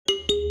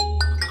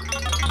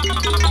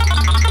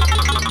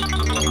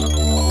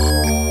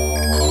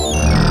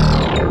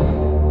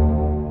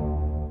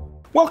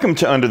Welcome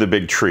to Under the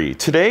Big Tree.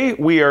 Today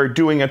we are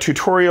doing a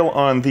tutorial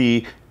on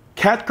the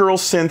Girl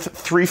Synth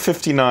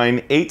 359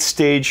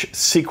 8-stage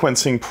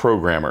sequencing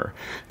programmer.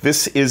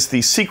 This is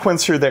the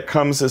sequencer that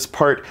comes as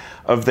part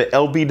of the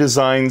Elby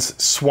Designs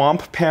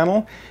Swamp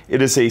panel.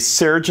 It is a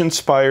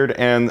Serge-inspired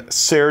and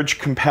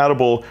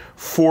Serge-compatible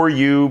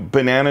 4U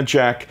banana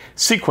jack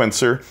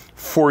sequencer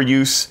for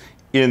use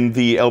in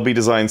the Elby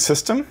Designs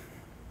system.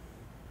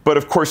 But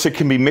of course it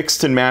can be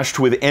mixed and matched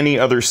with any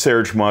other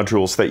Serge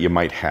modules that you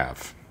might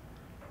have.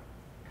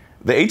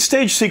 The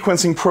 8-stage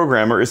sequencing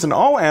programmer is an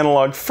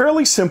all-analog,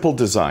 fairly simple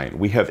design.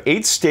 We have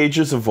 8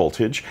 stages of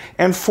voltage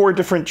and 4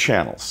 different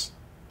channels.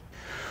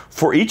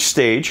 For each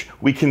stage,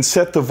 we can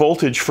set the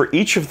voltage for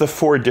each of the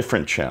 4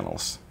 different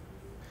channels.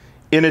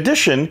 In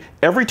addition,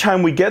 every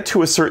time we get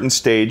to a certain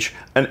stage,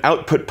 an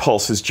output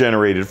pulse is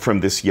generated from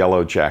this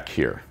yellow jack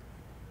here.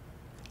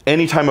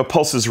 Anytime a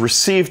pulse is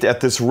received at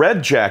this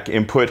red jack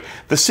input,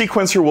 the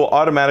sequencer will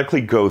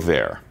automatically go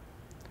there.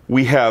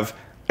 We have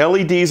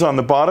LEDs on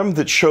the bottom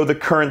that show the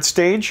current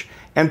stage,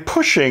 and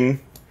pushing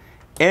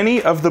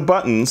any of the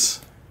buttons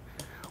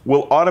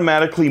will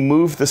automatically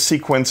move the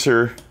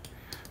sequencer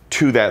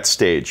to that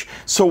stage.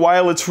 So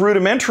while it's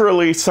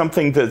rudimentarily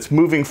something that's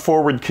moving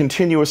forward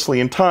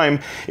continuously in time,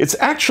 it's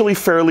actually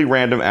fairly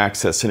random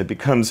access, and it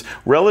becomes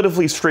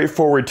relatively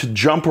straightforward to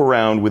jump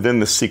around within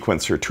the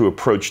sequencer to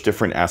approach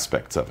different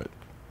aspects of it.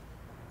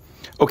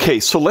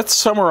 Okay, so let's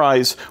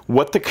summarize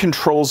what the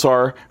controls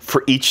are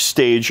for each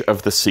stage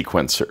of the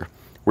sequencer.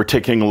 We're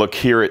taking a look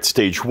here at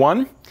stage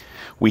 1.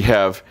 We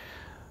have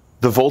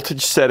the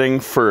voltage setting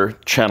for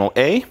channel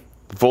A,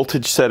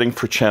 voltage setting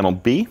for channel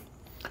B,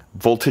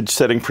 voltage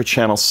setting for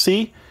channel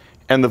C,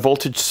 and the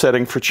voltage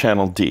setting for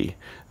channel D.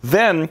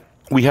 Then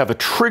we have a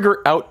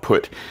trigger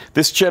output.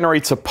 This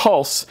generates a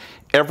pulse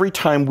every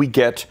time we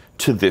get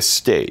to this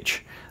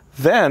stage.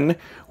 Then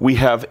we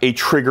have a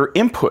trigger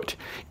input,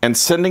 and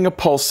sending a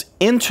pulse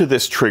into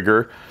this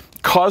trigger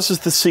causes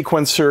the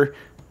sequencer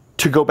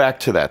to go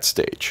back to that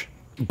stage.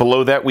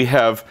 Below that we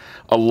have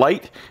a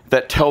light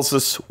that tells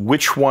us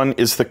which one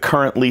is the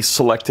currently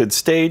selected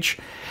stage,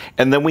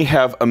 and then we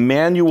have a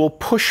manual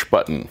push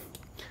button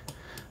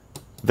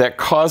that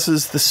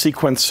causes the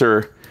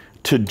sequencer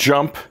to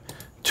jump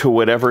to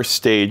whatever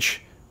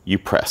stage you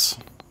press.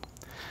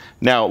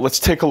 Now let's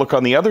take a look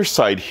on the other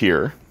side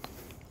here.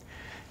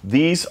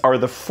 These are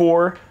the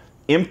 4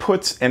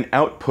 inputs and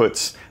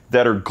outputs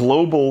that are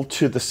global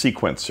to the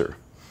sequencer.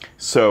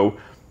 So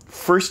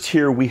first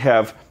here we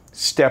have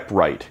step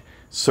right.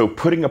 So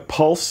putting a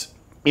pulse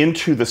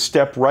into the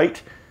step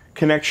right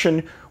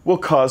connection will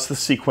cause the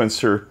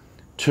sequencer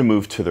to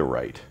move to the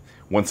right.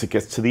 Once it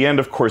gets to the end,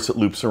 of course, it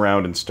loops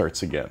around and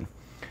starts again.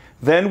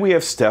 Then we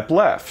have step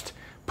left.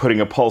 Putting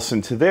a pulse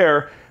into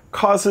there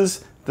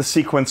causes the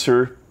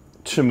sequencer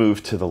to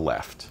move to the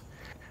left.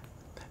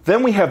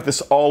 Then we have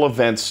this all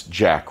events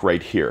jack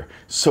right here.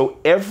 So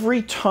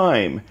every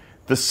time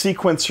the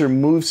sequencer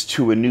moves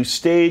to a new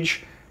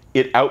stage,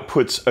 it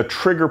outputs a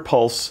trigger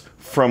pulse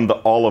from the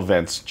all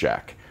events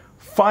jack.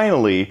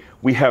 Finally,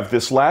 we have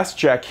this last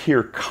jack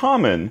here,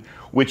 common,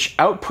 which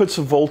outputs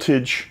a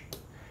voltage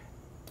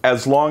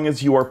as long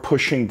as you are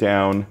pushing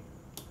down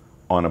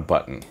on a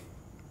button.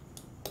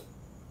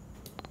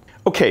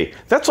 Okay,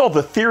 that's all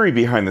the theory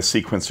behind the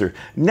sequencer.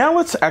 Now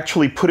let's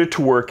actually put it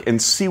to work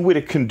and see what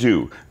it can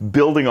do,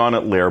 building on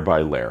it layer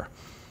by layer.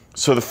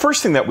 So the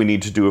first thing that we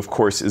need to do, of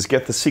course, is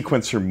get the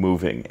sequencer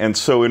moving. And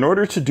so in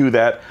order to do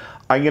that,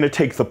 I'm going to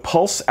take the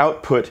pulse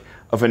output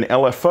of an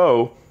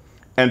LFO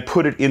and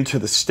put it into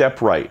the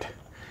step right.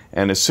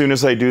 And as soon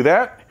as I do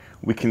that,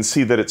 we can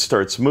see that it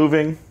starts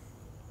moving.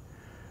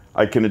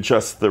 I can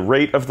adjust the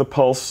rate of the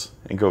pulse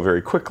and go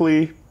very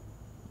quickly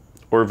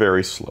or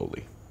very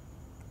slowly.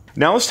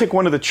 Now let's take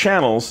one of the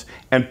channels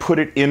and put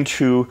it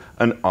into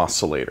an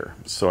oscillator.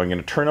 So I'm going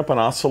to turn up an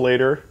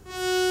oscillator.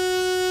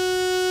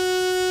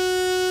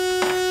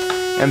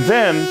 And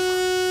then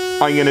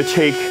I'm going to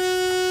take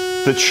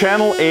the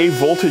channel A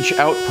voltage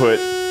output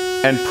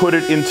and put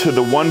it into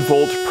the 1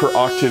 volt per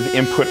octave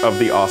input of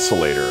the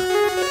oscillator.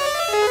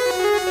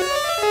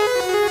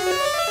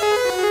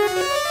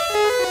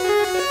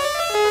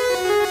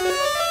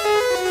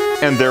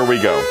 And there we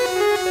go.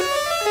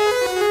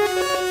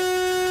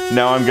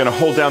 Now I'm going to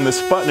hold down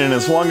this button, and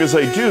as long as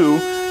I do,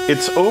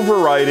 it's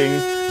overriding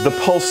the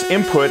pulse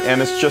input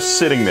and it's just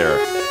sitting there.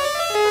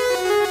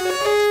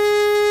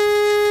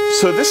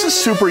 So this is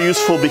super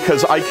useful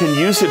because I can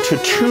use it to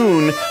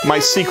tune my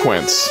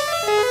sequence.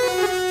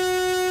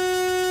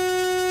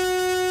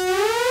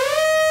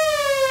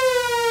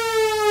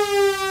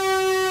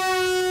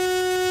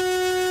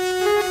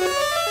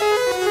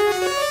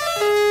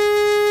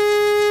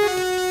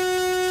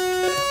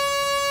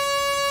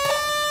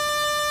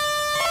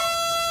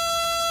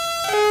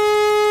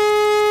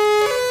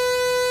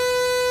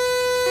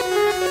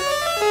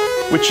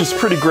 Which is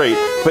pretty great.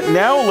 But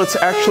now let's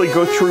actually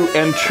go through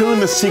and tune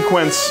the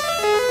sequence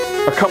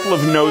a couple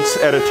of notes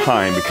at a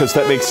time, because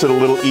that makes it a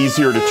little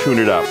easier to tune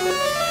it up.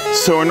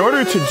 So in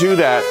order to do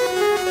that,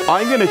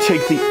 I'm going to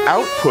take the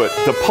output,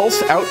 the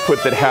pulse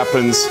output that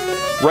happens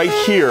right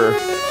here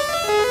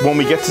when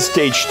we get to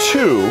stage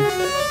 2,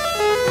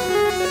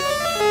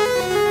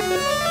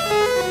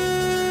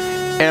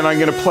 and I'm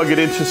going to plug it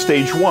into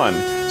stage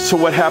 1. So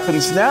what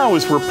happens now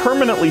is we're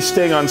permanently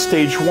staying on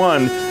stage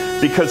 1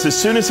 because as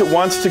soon as it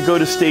wants to go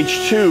to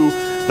stage 2,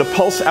 the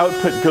pulse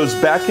output goes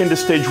back into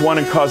stage 1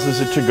 and causes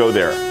it to go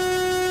there.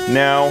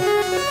 Now,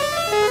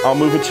 I'll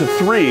move it to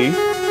 3,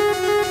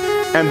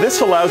 and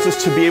this allows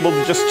us to be able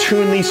to just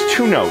tune these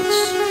 2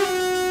 notes.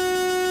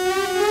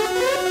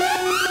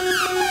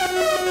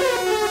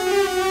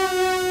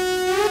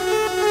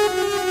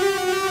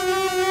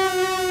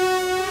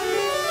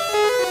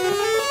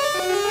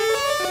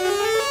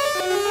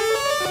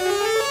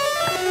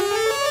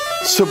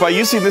 So by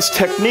using this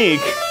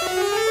technique,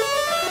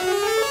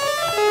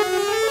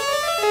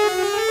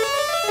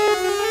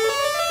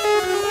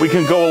 we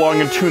can go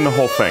along and tune the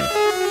whole thing.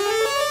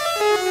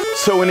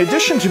 So in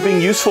addition to being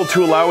useful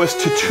to allow us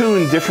to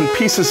tune different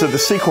pieces of the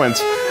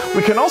sequence,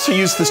 we can also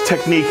use this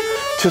technique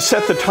to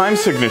set the time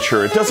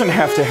signature. It doesn't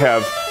have to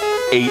have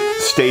 8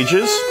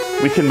 stages.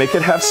 We can make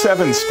it have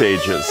 7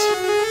 stages.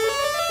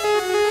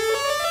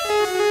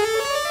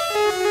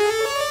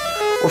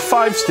 Or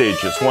 5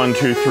 stages. 1,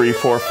 2, 3,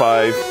 4,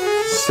 5,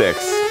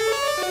 6.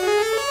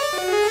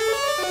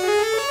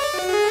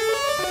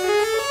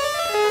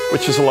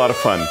 Which is a lot of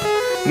fun.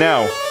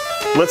 Now,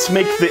 let's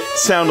make the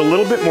sound a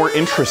little bit more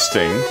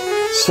interesting.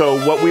 So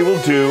what we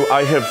will do,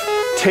 I have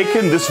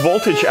taken this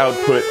voltage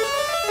output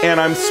and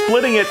I'm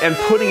splitting it and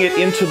putting it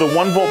into the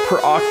 1 volt per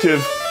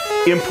octave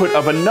input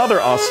of another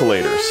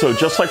oscillator. So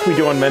just like we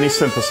do on many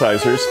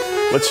synthesizers,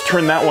 let's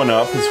turn that one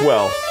up as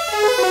well.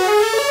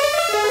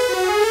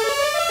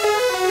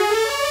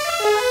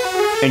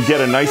 And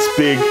get a nice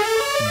big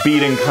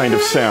beating kind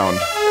of sound.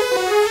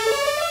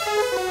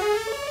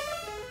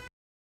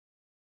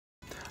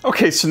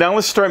 Okay, so now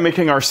let's start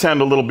making our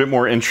sound a little bit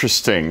more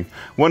interesting.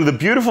 One of the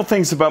beautiful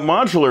things about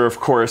modular, of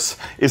course,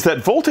 is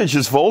that voltage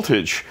is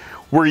voltage.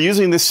 We're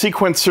using this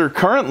sequencer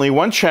currently,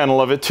 one channel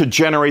of it, to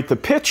generate the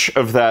pitch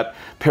of that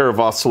pair of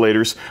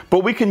oscillators,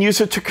 but we can use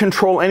it to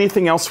control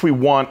anything else we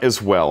want as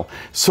well.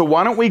 So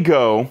why don't we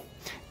go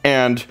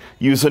and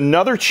use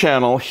another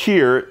channel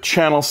here,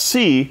 channel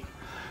C,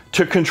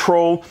 to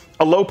control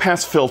a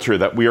low-pass filter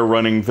that we are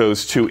running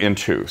those 2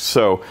 into.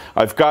 So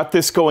I've got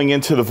this going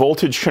into the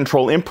voltage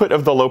control input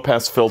of the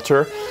low-pass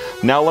filter.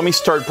 Now let me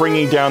start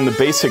bringing down the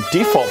basic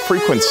default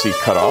frequency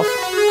cutoff.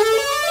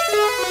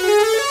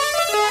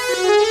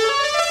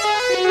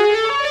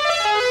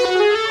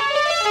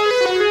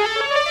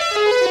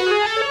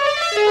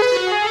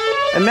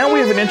 And now we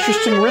have an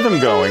interesting rhythm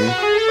going.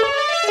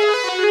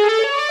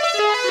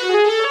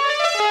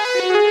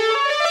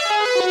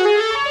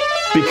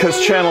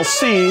 Because channel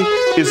C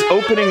is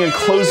opening and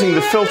closing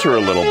the filter a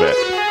little bit.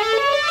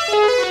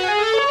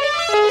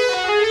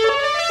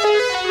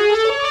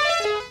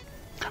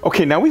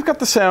 Okay, now we've got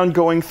the sound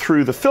going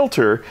through the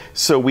filter,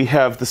 so we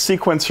have the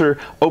sequencer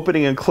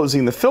opening and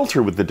closing the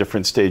filter with the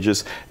different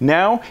stages.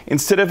 Now,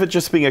 instead of it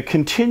just being a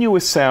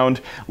continuous sound,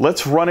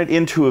 let's run it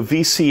into a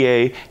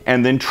VCA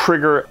and then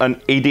trigger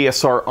an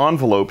ADSR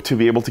envelope to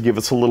be able to give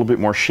us a little bit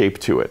more shape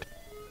to it.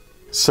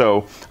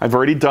 So I've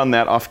already done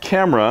that off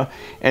camera,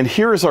 and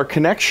here is our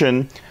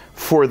connection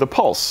for the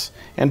pulse.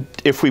 And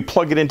if we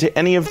plug it into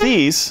any of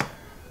these,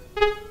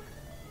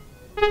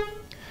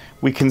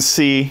 we can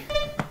see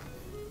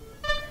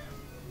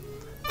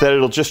that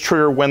it'll just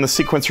trigger when the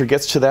sequencer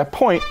gets to that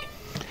point.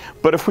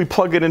 But if we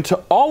plug it into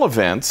all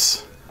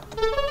events,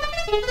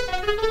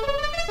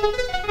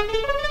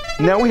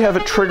 now we have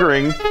it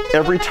triggering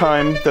every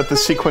time that the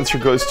sequencer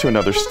goes to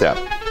another step.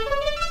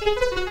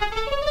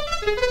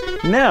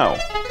 Now,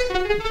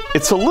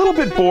 it's a little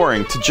bit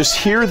boring to just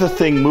hear the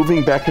thing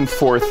moving back and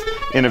forth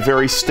in a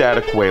very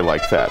static way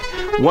like that.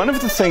 One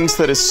of the things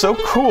that is so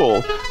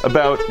cool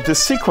about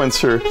this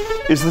sequencer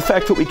is the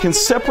fact that we can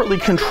separately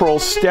control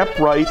step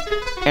right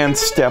and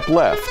step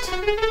left.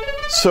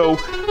 So,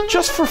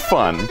 just for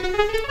fun,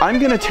 I'm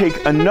going to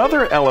take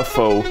another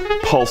LFO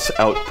pulse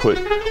output,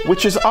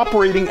 which is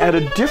operating at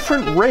a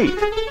different rate,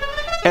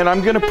 and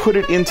I'm going to put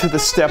it into the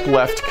step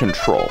left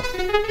control.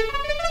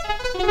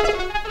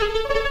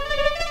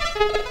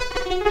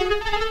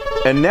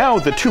 And now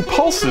the 2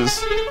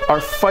 pulses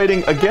are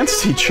fighting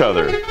against each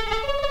other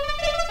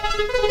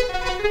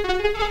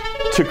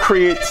to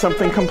create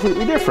something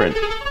completely different.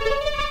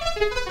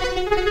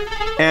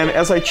 And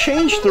as I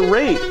change the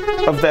rate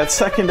of that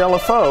second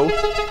LFO,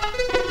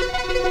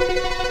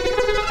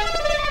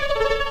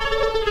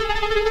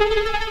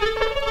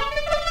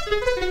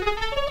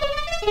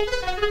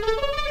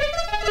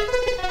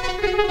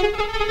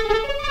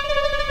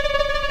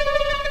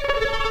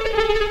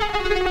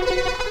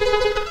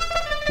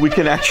 we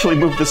can actually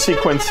move the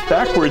sequence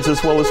backwards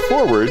as well as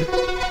forward,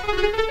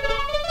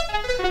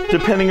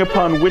 depending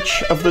upon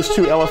which of those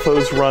 2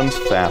 LFOs runs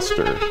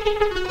faster.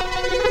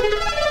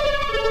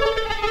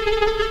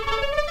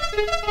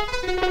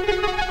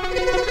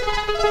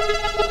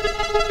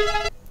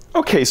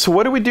 Okay, so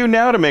what do we do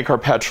now to make our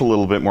patch a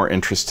little bit more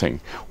interesting?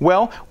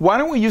 Well, why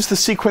don't we use the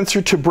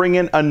sequencer to bring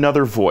in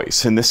another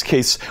voice? In this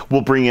case,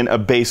 we'll bring in a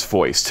bass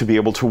voice to be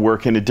able to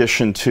work in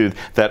addition to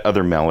that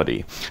other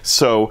melody.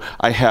 So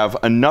I have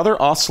another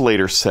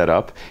oscillator set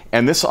up,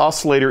 and this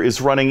oscillator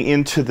is running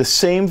into the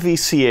same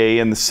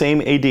VCA and the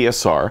same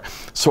ADSR,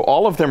 so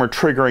all of them are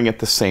triggering at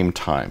the same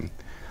time.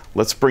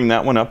 Let's bring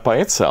that one up by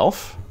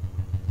itself.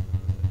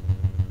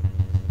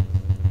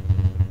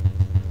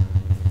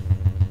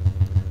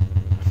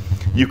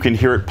 You can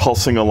hear it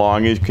pulsing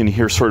along. You can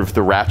hear sort of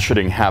the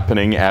ratcheting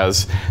happening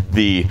as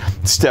the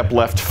step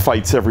left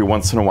fights every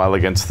once in a while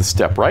against the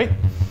step right.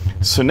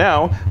 So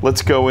now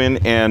let's go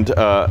in and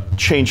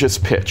change its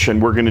pitch,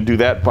 and we're going to do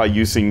that by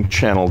using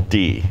channel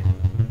D.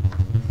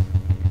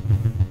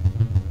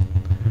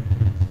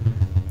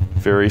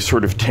 Very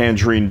sort of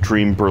Tangerine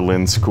Dream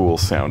Berlin School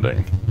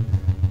sounding.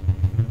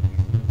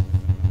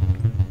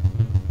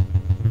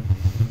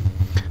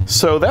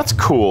 So that's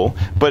cool,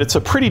 but it's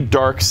a pretty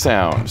dark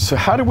sound. So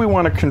how do we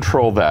want to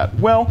control that?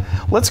 Well,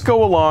 let's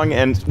go along,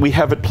 and we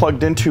have it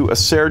plugged into a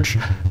Serge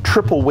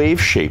triple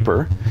wave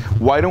shaper.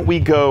 Why don't we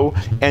go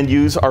and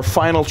use our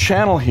final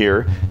channel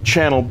here,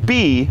 channel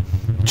B,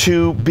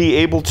 to be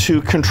able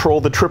to control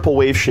the triple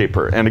wave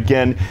shaper, and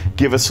again,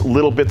 give us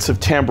little bits of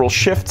timbral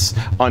shifts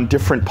on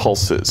different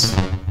pulses.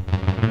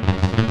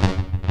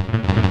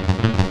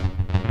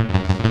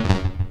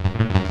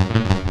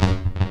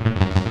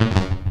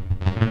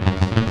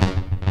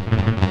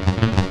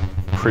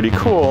 Pretty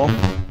cool.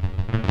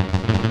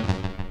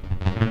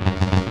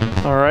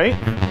 All right,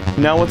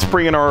 now let's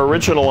bring in our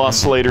original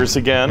oscillators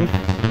again.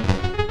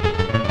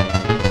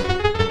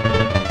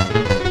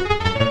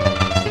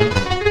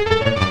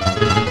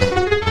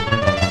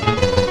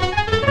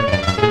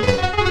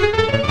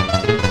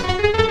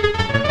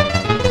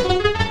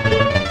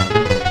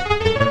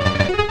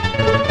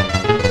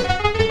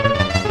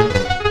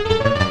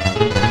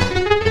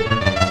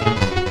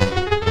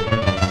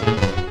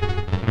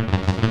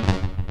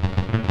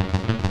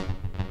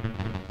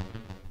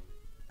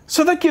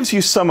 So that gives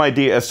you some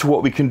idea as to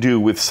what we can do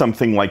with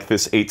something like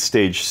this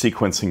 8-stage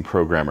sequencing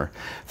programmer.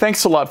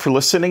 Thanks a lot for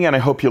listening, and I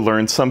hope you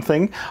learned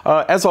something.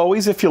 As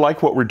always, if you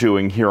like what we're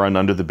doing here on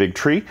Under the Big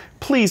Tree,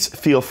 please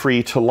feel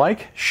free to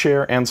like,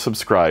 share, and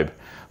subscribe.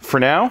 For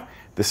now,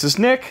 this is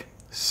Nick,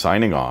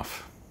 signing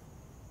off.